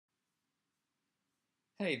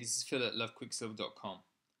Hey, this is Phil at LoveQuicksilver.com.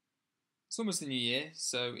 It's almost the new year,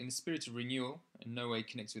 so in the spirit of renewal, and no way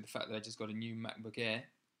connected with the fact that I just got a new MacBook Air,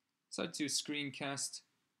 so I decided to do a screencast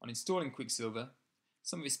on installing Quicksilver,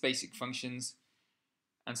 some of its basic functions,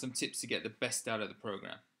 and some tips to get the best out of the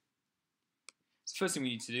program. So first thing we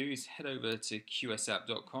need to do is head over to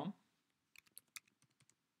qsapp.com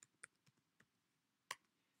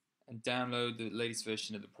and download the latest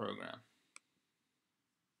version of the program.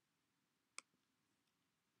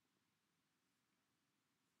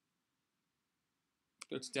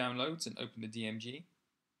 Go to Downloads and open the DMG.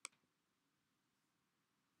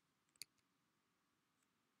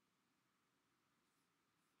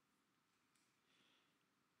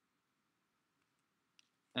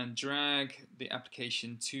 And drag the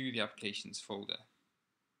application to the Applications folder.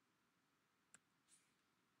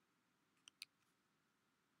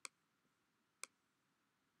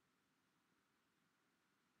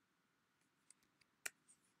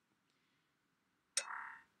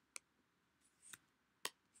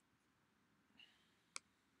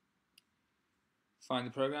 Find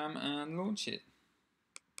the program and launch it.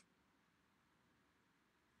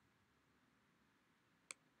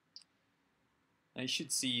 Now you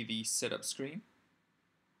should see the setup screen.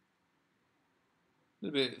 A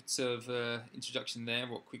little bit of introduction there,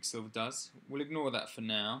 what Quicksilver does. We'll ignore that for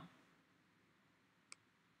now.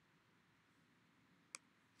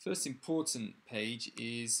 First important page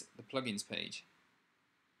is the plugins page.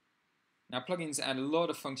 Now plugins add a lot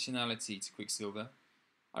of functionality to Quicksilver.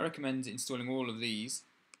 I recommend installing all of these.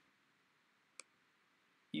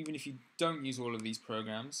 Even if you don't use all of these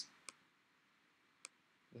programs,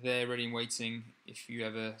 they're ready and waiting if you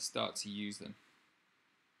ever start to use them.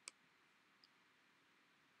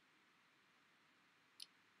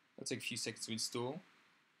 It'll take a few seconds to install.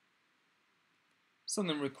 Some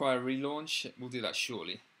of them require a relaunch. We'll do that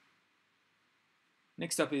shortly.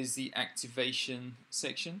 Next up is the activation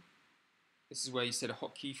section. This is where you set a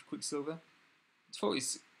hotkey for Quicksilver. Default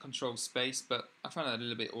is Control Space, but I found that a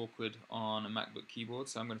little bit awkward on a MacBook keyboard,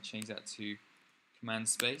 so I'm going to change that to Command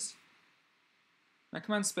Space. Now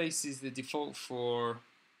Command Space is the default for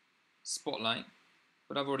Spotlight,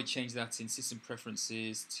 but I've already changed that in System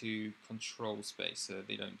Preferences to Control Space so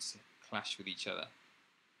they don't clash with each other.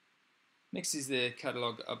 Next is the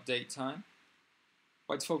catalog update time.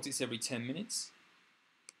 By default it's every 10 minutes.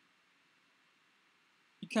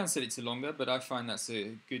 You can set it to longer, but I find that's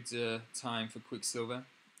a good time for Quicksilver.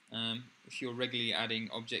 If you're regularly adding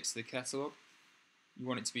objects to the catalog, you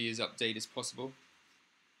want it to be as updated as possible.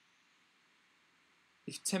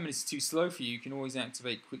 If 10 minutes is too slow for you, you can always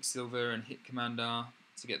activate Quicksilver and hit Command R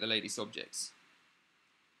to get the latest objects.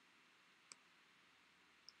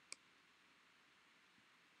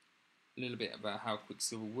 A little bit about how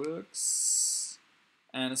Quicksilver works.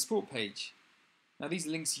 And a support page. Now these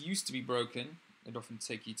links used to be broken. They'd often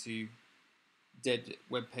take you to dead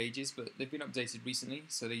web pages, but they've been updated recently,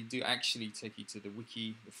 so they do actually take you to the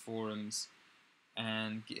wiki, the forums,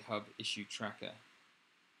 and GitHub issue tracker.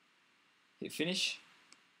 Hit finish,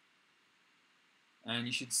 and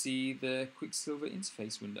you should see the Quicksilver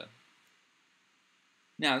interface window.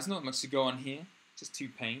 Now, there's not much to go on here, just two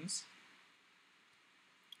panes.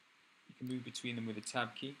 You can move between them with a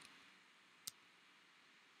tab key.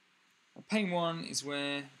 Now, pane 1 is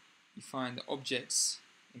where you find the objects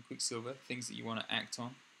in Quicksilver, things that you want to act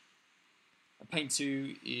on. Pane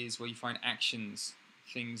 2 is where you find actions,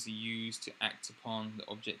 things you use to act upon the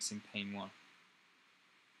objects in pane 1.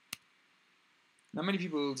 Now many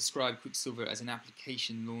people describe Quicksilver as an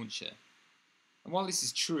application launcher. And while this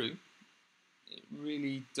is true, it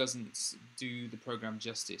really doesn't do the program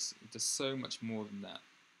justice. It does so much more than that.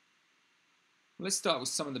 Let's start with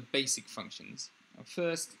some of the basic functions. Now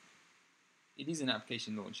first, it is an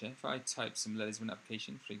application launcher. If I type some letters of an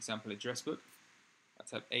application, for example address book, I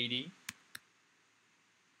type AD.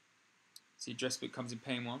 See, address book comes in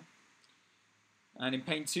pane 1. And in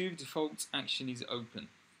pane 2, the default action is open.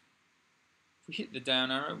 If we hit the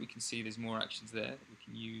down arrow, we can see there's more actions there that we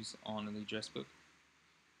can use on the address book.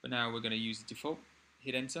 But now we're going to use the default.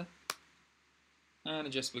 Hit enter, and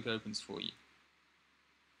address book opens for you.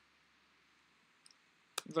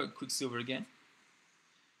 Invoke Quicksilver again.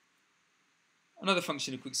 Another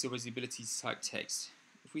function of Quicksilver is the ability to type text.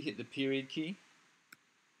 If we hit the period key,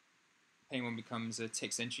 pane 1 becomes a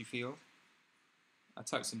text entry field. I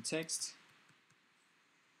type some text,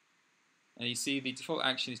 and you see the default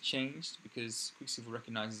action is changed because Quicksilver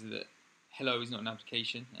recognizes that hello is not an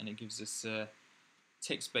application, and it gives us a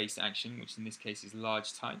text-based action, which in this case is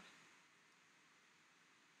large type.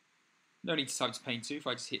 No need to type to pane 2. If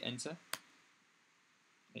I just hit enter,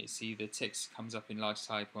 you see the text comes up in large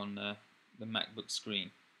type on the MacBook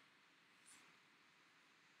screen.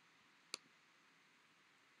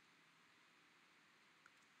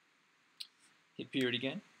 Hit period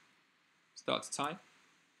again, start to type.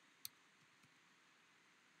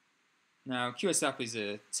 Now QSApp is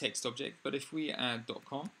a text object, but if we add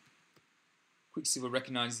 .com, Quicksilver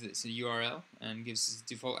recognizes it's a URL and gives us a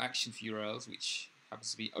default action for URLs, which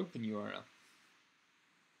happens to be open URL.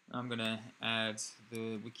 I'm going to add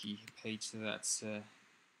the wiki page to that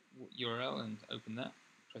URL and open that,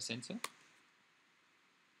 press enter.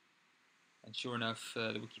 And sure enough,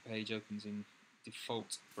 the wiki page opens in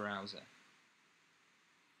default browser.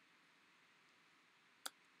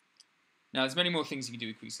 Now there's many more things you can do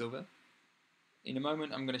with Quicksilver. In a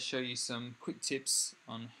moment I'm going to show you some quick tips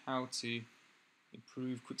on how to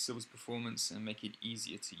improve Quicksilver's performance and make it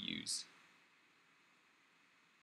easier to use.